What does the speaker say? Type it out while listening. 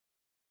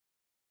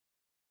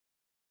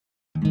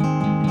Hello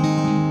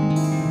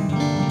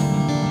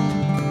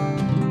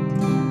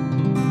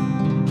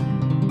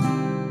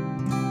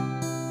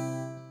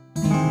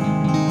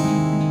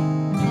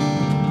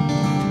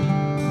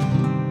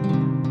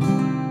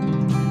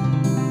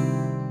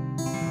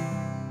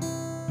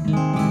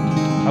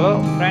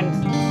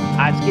friends,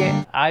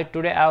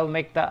 today I will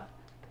make the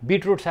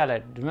beetroot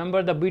salad.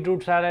 Remember the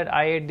beetroot salad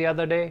I ate the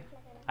other day?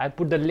 I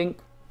put the link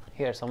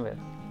here somewhere.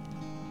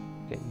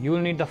 Okay, you will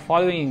need the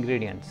following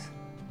ingredients.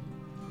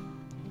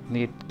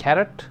 Need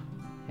carrot.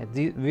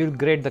 We will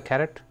grate the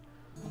carrot.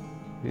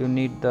 You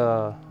need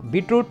the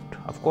beetroot,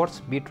 of course,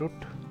 beetroot.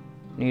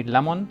 Need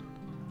lemon.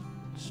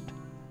 Just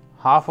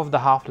half of the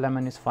half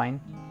lemon is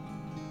fine.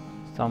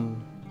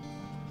 Some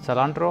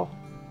cilantro,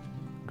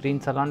 green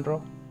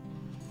cilantro.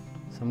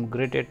 Some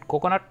grated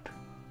coconut,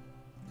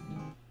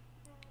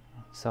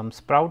 some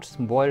sprouts,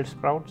 boiled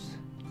sprouts,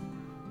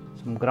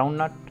 some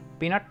groundnut,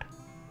 peanut.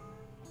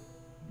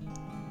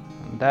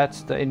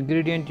 That's the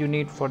ingredient you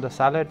need for the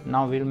salad.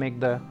 Now we'll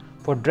make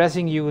for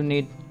dressing you will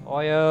need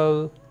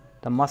oil,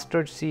 the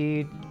mustard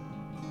seed,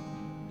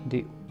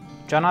 the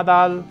channa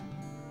dal,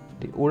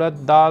 the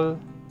urad dhal,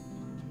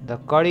 the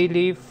curry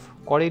leaf,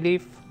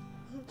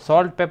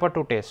 salt, pepper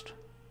to taste.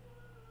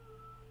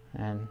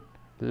 And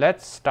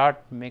let's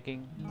start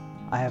making.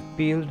 I have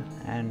peeled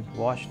and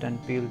washed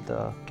and peeled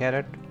the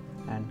carrot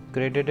and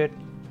grated it.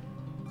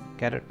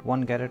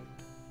 One carrot.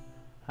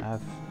 I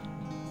have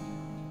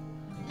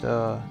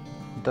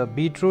the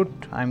beetroot.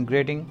 I'm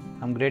grating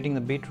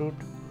the beetroot.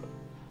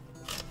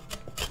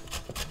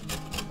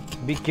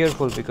 Be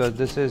careful because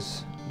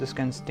this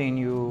can stain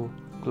you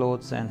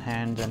clothes and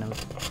hands and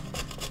everything.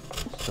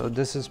 So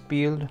this is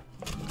peeled.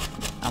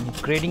 I'm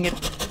grating it.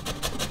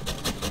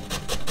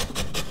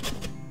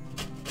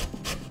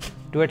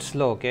 Do it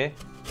slow, okay?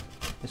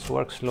 This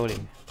works slowly.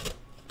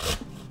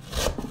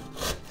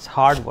 It's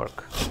hard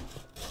work.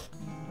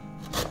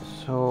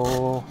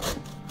 So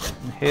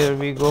here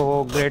we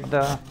go, grate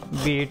the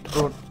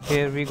beetroot.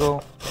 Here we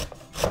go.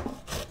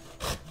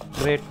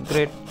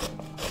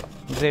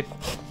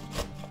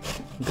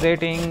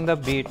 Grating the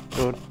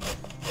beetroot.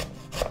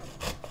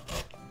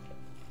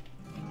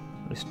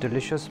 It's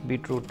delicious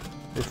beetroot,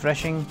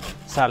 refreshing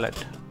salad.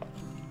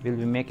 We'll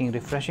be making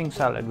refreshing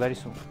salad very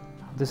soon.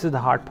 This is the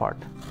hard part.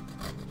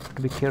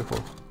 To be careful.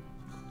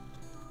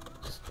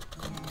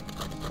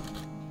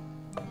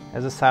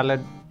 As a salad,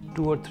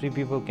 2 or 3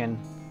 people can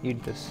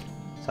eat this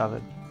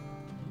salad.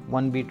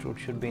 1 beetroot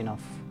should be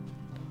enough.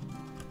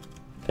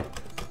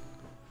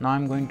 Now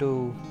I'm going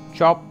to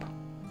chop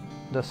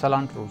the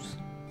cilantros.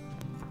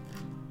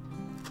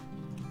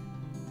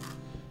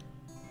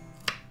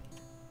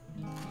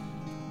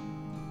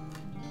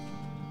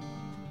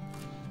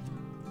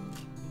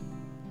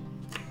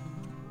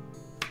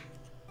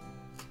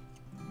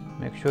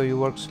 Make sure you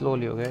work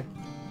slowly, okay?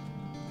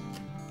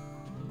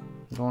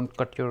 Don't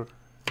cut your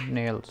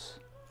nails.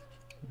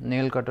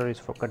 Nail cutter is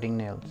for cutting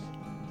nails.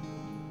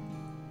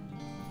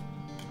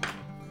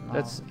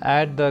 Let's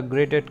add the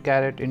grated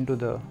carrot into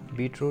the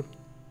beetroot.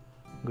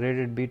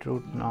 Grated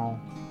beetroot. Now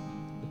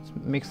let's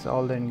mix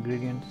all the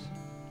ingredients.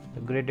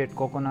 The grated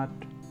coconut,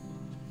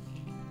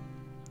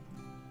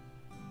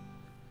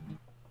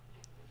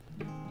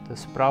 the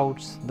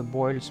sprouts, the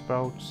boiled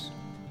sprouts,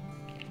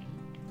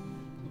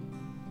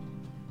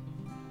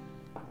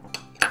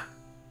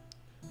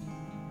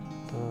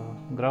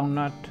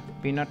 groundnut,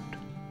 peanut.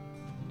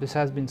 This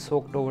has been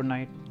soaked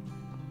overnight.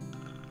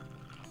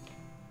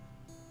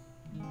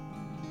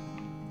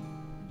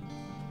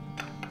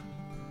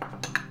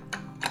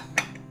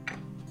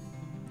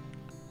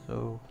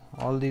 So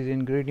all these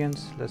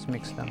ingredients, let's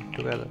mix them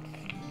together.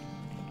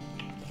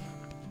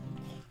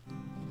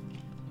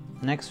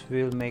 Next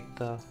we'll make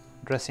the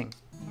dressing.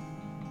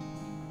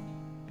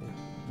 Okay.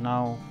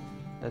 Now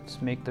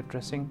let's make the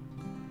dressing.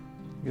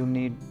 You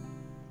need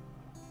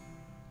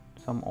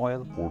some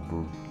oil.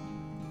 Quarter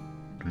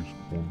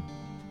teaspoon,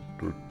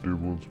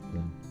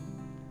 tablespoon,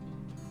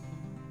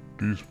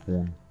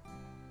 teaspoon,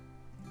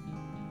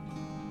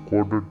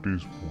 quarter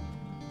teaspoon,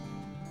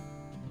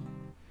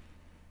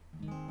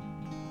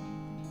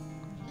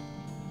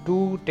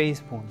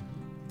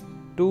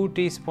 2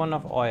 teaspoon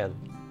of oil.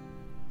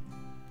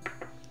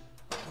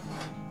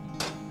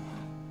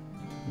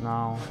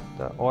 Now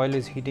the oil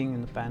is heating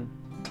in the pan.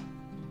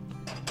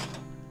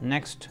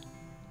 Next,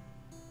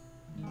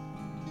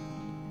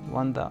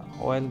 when the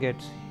oil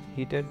gets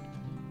heated,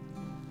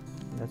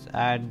 let's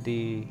add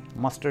the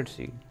mustard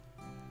seed.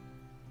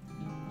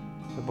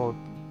 It's about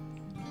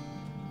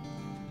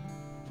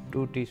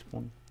 2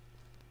 teaspoons.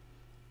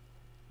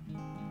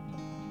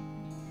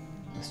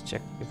 Let's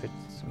check if it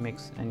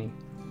makes any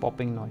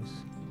popping noise.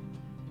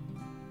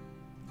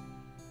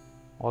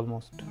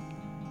 Almost.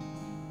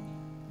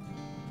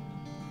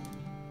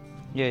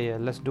 Yeah,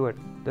 let's do it.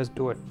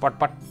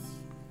 Pot.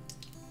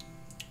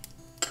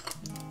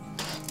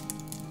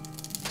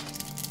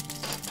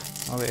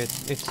 Okay,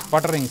 it's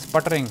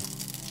sputtering.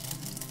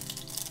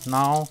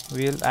 Now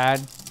we'll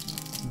add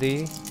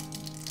the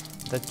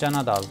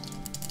channa dal.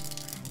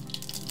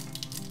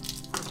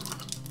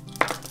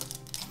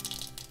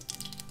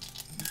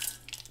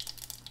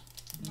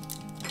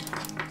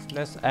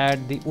 let's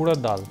add the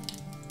urad dal.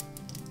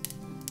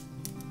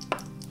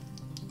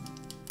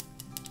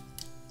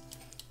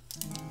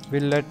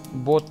 We'll let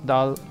both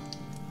dal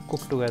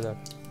cook together.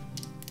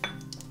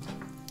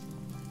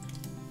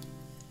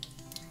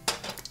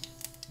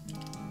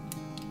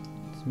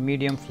 It's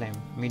medium flame.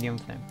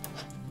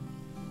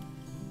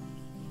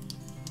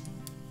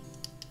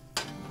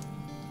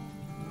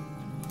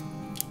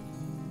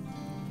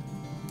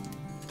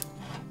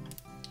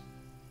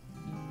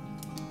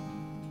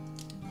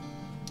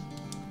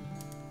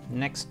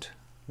 Next,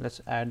 let's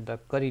add the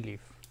curry leaf.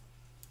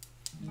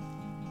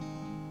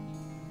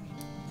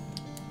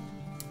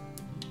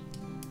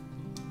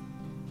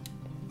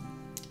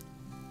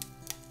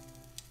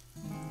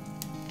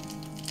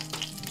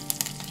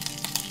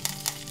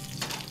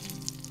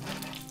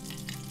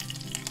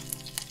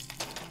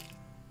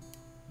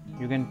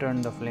 You can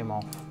turn the flame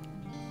off.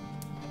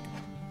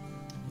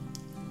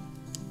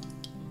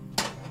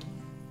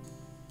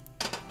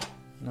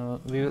 Now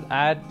we will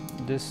add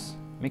this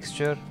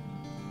mixture.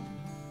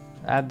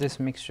 Add this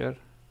mixture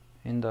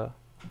in the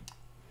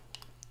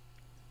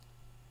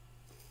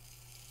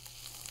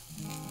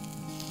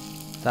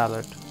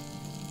salad.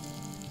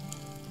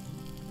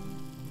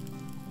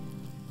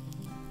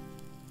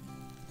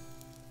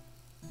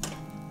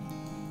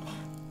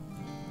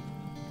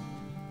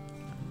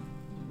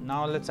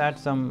 Now let's add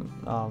some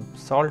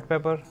salt,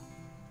 pepper,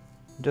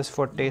 just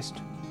for taste.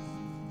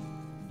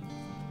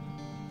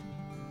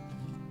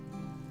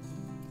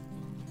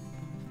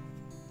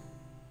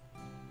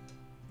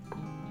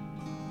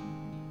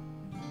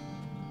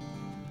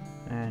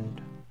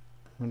 And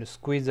I'm going to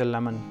squeeze the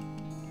lemon.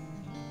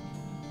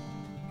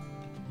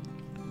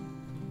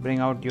 Bring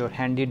out your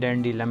handy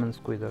dandy lemon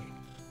squeezer.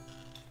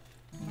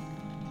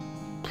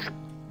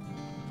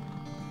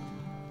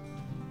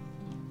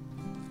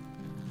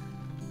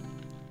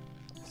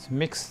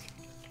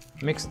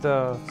 Mix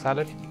the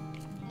salad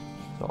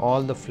so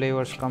all the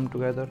flavors come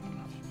together.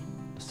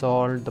 The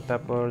salt, the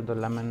pepper, the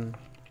lemon,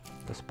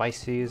 the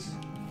spices.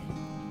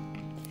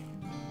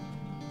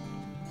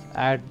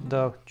 Add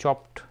the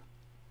chopped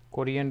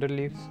coriander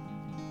leaves.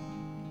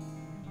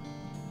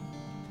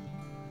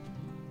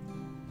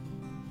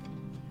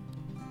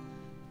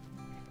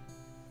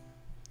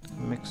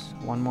 Mix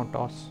one more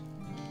toss.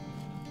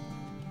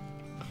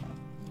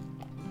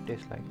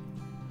 Tastes like.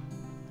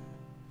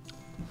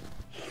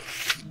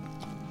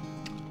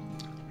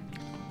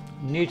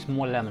 Needs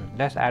more lemon.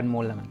 Let's add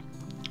more lemon.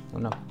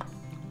 Enough.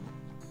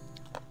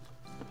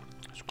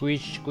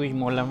 Squeeze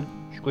more lemon.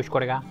 Squeeze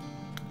korega.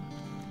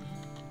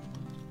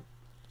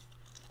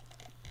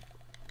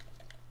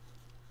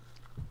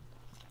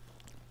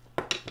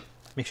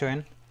 Mix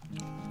again.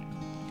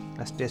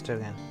 Let's taste it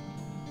again.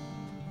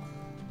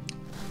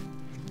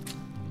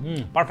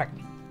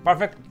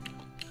 Perfect.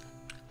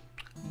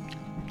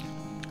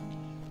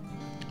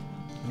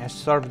 Let's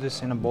serve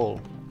this in a bowl.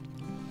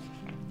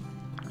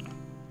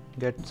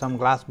 Get some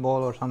glass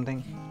bowl or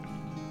something,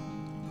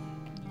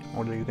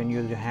 or you can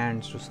use your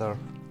hands to serve,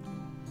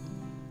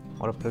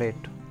 or a plate.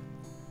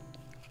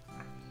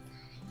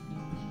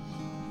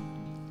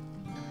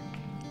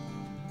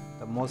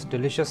 The most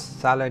delicious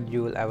salad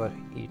you will ever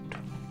eat,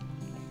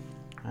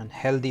 and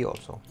healthy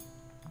also.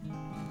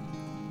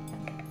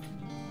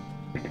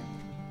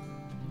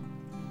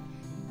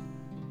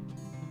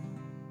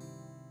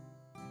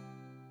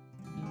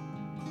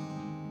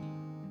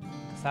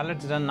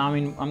 Salad's done. Now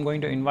I'm going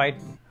to invite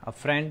a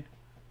friend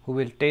who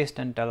will taste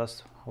and tell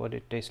us what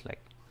it tastes like.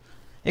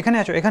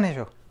 Ekhane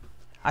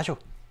asho.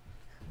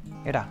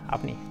 Era,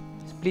 apni.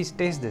 Please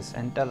taste this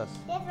and tell us.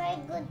 That's very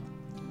good.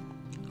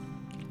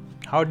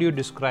 How do you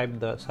describe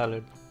the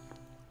salad?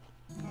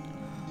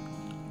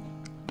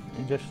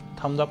 Just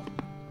thumbs up,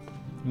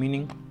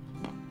 meaning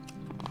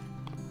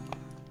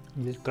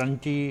is it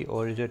crunchy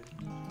or is it?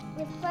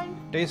 It's fun.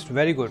 Tastes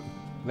very good,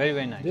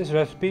 very nice. This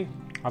recipe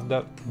of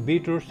the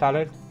beetroot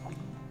salad,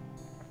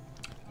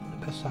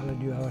 the best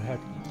salad you ever had,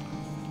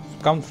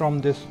 comes from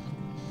this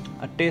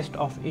A Taste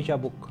of Isha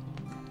book.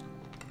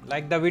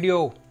 Like the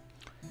video,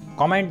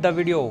 comment the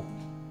video,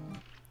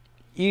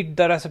 eat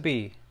the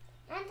recipe,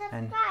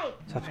 And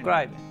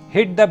subscribe.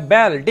 Hit the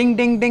bell, ding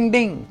ding ding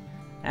ding,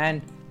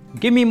 and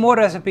give me more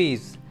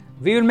recipes.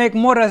 We will make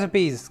more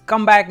recipes.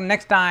 Come back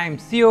next time.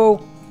 See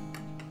you.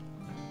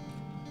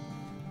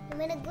 You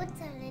made a good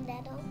salad,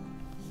 Dad.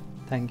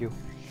 Thank you.